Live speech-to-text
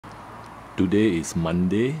Today is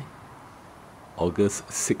Monday, August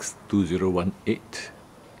 6, 2018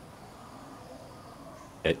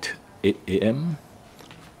 at 8 a.m.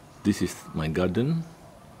 This is my garden,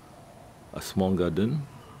 a small garden,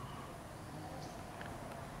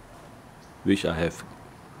 which I have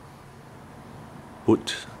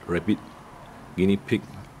put rabbit, guinea pig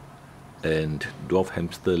and dwarf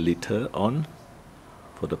hamster litter on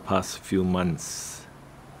for the past few months.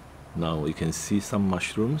 Now you can see some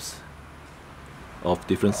mushrooms of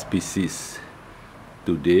different species.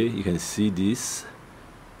 Today you can see these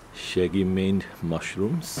shaggy maned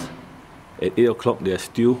mushrooms. At 8 o'clock they are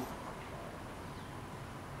still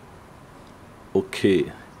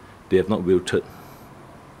okay, they have not wilted.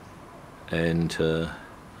 And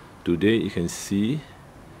today you can see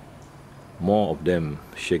more of them,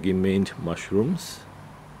 shaggy maned mushrooms.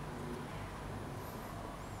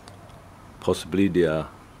 Possibly they are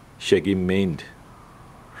shaggy maned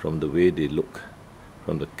from the way they look,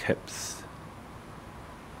 from the caps.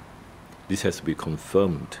 This has to be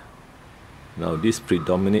confirmed. Now this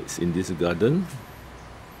predominates in this garden,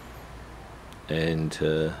 and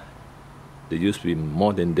there used to be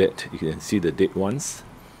more than that. You can see the dead ones,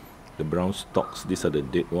 the brown stalks. These are the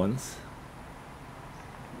dead ones,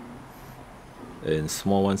 and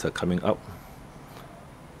small ones are coming up.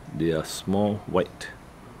 They are small white.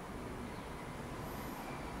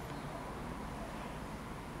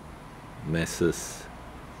 Masses.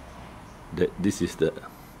 This is the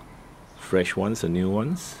fresh ones, the new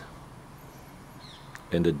ones,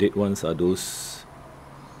 and the dead ones are those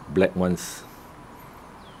black ones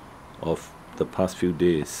of the past few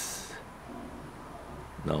days.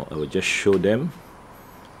 Now I will just show them.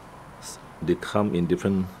 They come in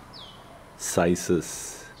different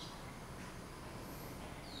sizes,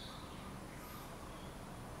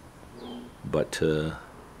 but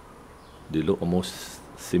they look almost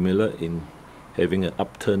similar in having an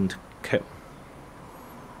upturned cap.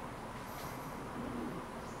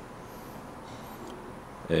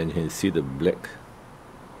 And you can see the black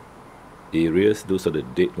areas, those are the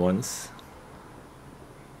dead ones.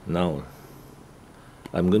 Now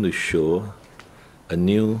I'm going to show a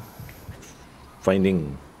new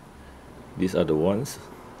finding. These are the ones.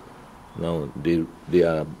 Now they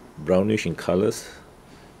are brownish in colors.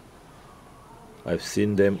 I've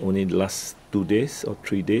seen them only last 2 days or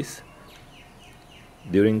 3 days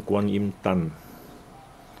during Kuan Im Tan,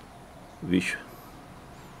 which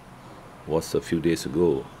was a few days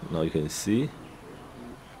ago. Now you can see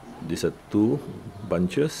these are 2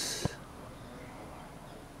 bunches,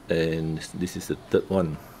 and this is the 3rd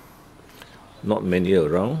one. Not many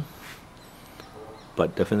around,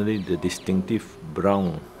 but definitely the distinctive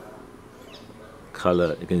brown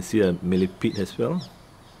color. You can see a millipede as well.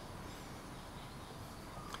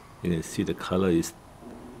 You can see the color is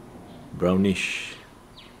brownish.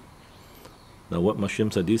 Now what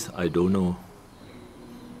mushrooms are these? I don't know.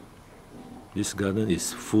 This garden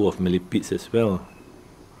is full of millepedes as well.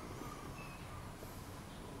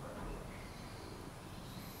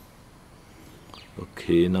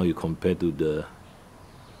 Okay, now you compare to the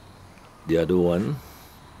other one,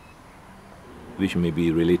 which may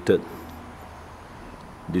be related.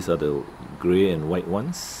 These are the grey and white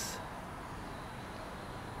ones.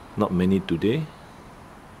 Not many today,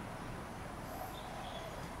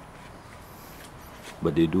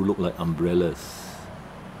 but they do look like umbrellas.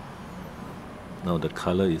 Now the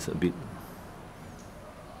color is a bit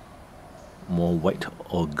more white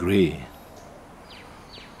or grey.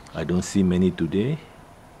 I don't see many today.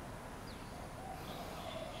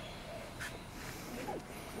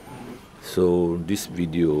 So this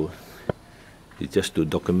video is just to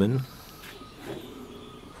document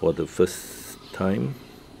for the first time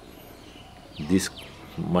these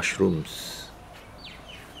mushrooms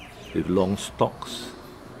with long stalks.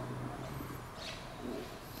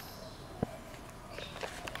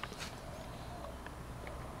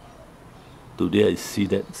 Today I see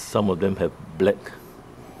that some of them have black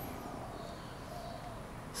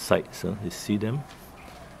sides. You see them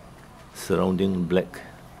surrounding black.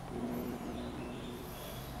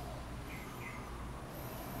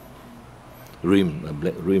 Rim, a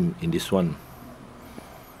black rim in this one.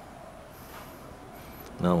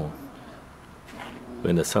 Now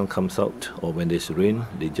when the sun comes out or when there's rain,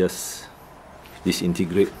 they just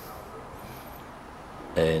disintegrate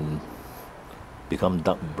and become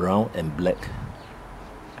dark brown and black,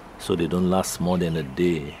 so they don't last more than a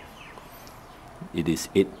day. It is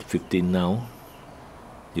 8:15 now.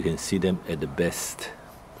 You can see them at the best.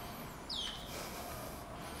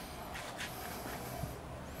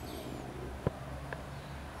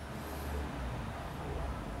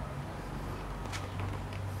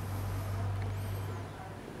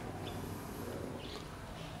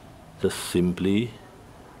 Just simply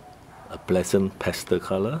a pleasant pastel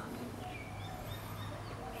color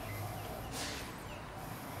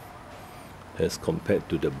as compared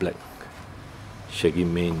to the black shaggy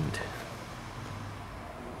maned.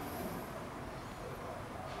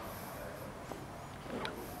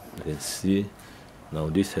 You can see now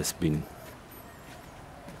this has been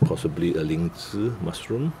possibly a lingzi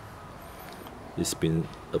mushroom. It's been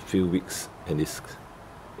a few weeks and it's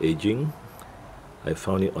aging. I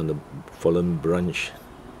found it on the fallen branch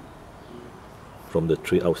from the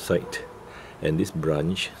tree outside, and this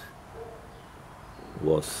branch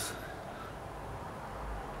was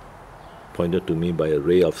pointed to me by a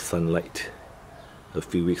ray of sunlight a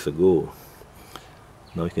few weeks ago.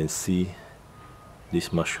 Now you can see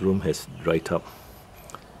this mushroom has dried up,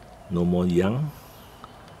 no more young,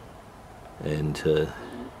 and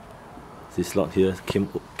this lot here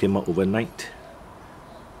came out overnight.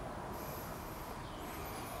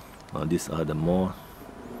 Now these are the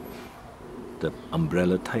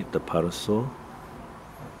umbrella type, the parasol.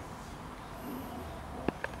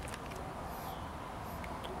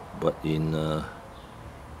 But in a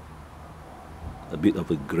bit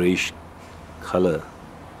of a greyish color.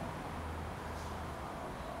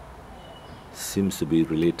 Seems to be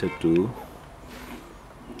related to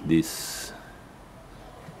this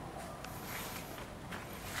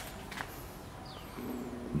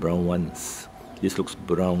brown ones. This looks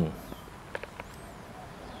brown.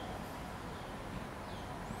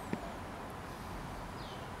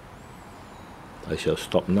 I shall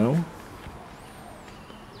stop now,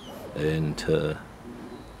 and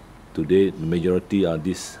today the majority are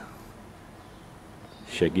these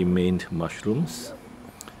shaggy maned mushrooms.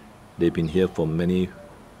 They've been here for many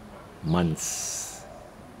months.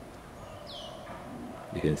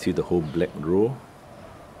 You can see the whole black row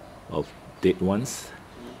of dead ones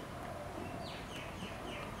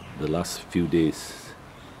the last few days.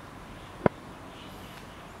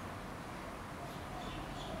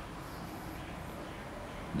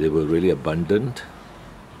 They were really abundant,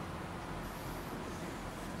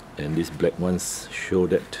 and these black ones show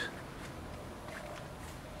that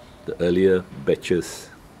the earlier batches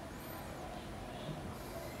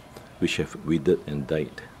which have withered and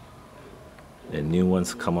died, and new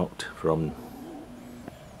ones come out from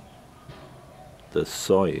the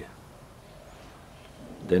soil.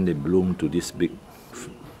 Then they bloom to these big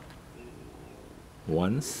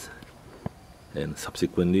ones, and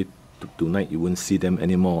subsequently tonight you won't see them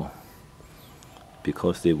anymore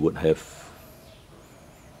because they would have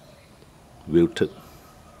wilted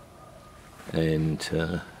and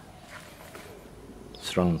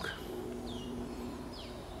shrunk.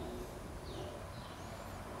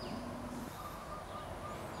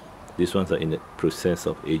 These ones are in the process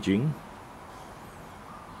of aging,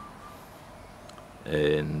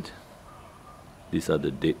 and these are the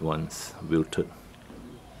dead ones, wilted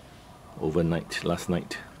overnight, last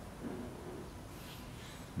night.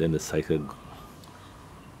 Then the cycle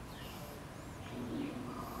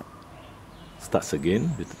starts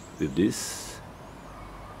again with this,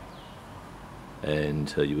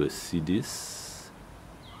 and you will see this.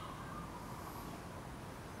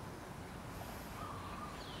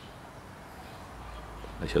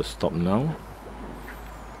 I shall stop now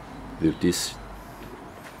with these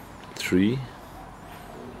 3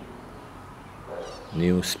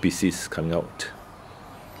 new species coming out.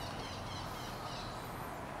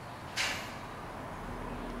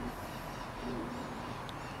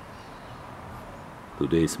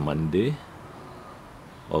 Today is Monday,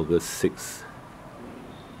 August 6,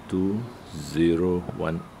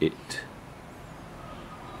 2018.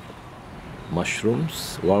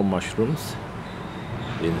 Mushrooms, wild mushrooms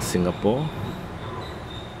in Singapore,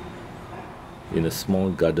 in a small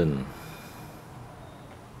garden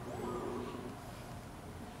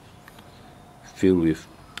filled with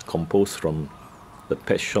compost from the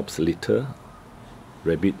pet shop's litter,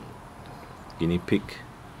 rabbit, guinea pig,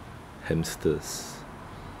 hamsters,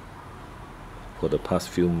 for the past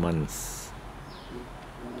few months.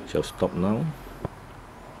 Shall stop now.